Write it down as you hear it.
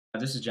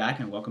This is Jack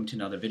and welcome to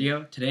another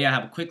video. Today I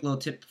have a quick little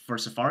tip for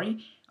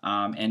Safari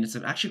and it's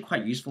actually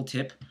quite useful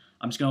tip.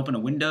 I'm just going to open a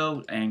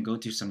window and go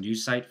to some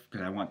news site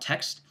because I want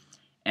text.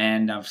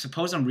 And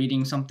suppose I'm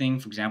reading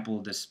something, for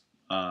example, this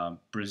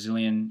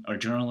Brazilian or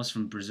journalist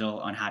from Brazil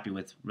unhappy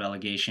with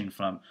relegation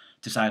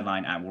to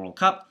sideline at World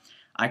Cup.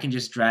 I can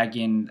just drag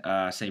in,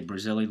 say,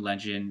 Brazilian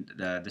legend,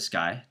 this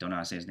guy, don't know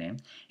how to say his name.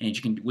 And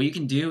what you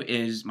can do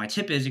is, my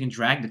tip is you can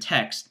drag the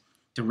text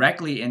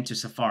directly into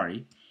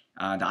Safari,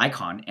 the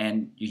icon,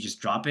 and you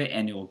just drop it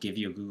and it will give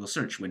you a Google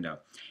search window.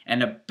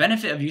 And the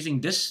benefit of using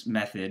this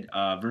method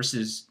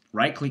versus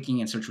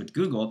right-clicking and search with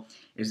Google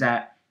is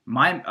that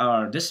my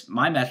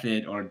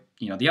method, or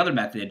the other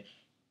method,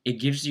 it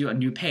gives you a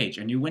new page,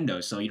 a new window,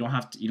 so you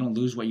don't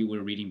lose what you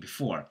were reading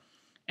before.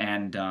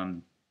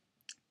 And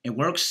it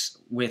works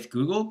with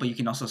Google, but you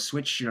can also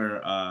switch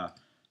your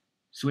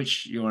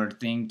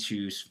thing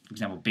to, for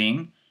example,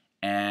 Bing.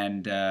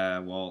 And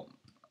hold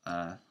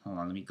on,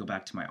 let me go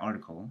back to my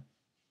article.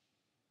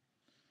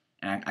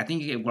 And I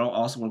think it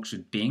also works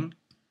with Bing,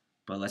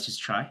 but let's just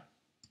try.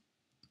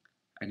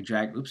 I can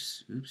drag,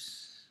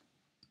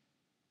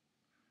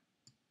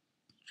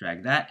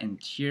 drag that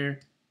into here,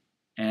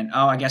 and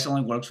I guess it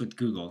only works with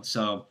Google.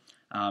 So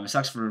it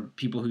sucks for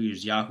people who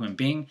use Yahoo and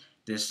Bing.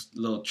 This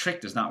little trick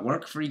does not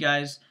work for you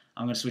guys.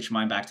 I'm gonna switch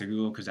mine back to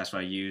Google because that's what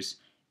I use.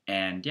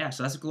 And yeah,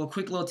 so that's a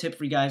quick little tip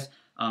for you guys.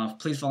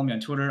 Please follow me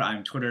on Twitter.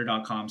 I'm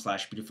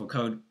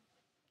twitter.com/beautifulcode.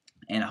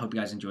 And I hope you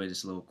guys enjoyed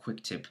this little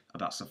quick tip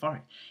about Safari.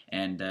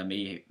 And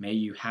may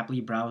you happily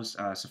browse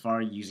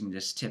Safari using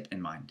this tip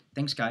in mind.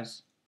 Thanks, guys.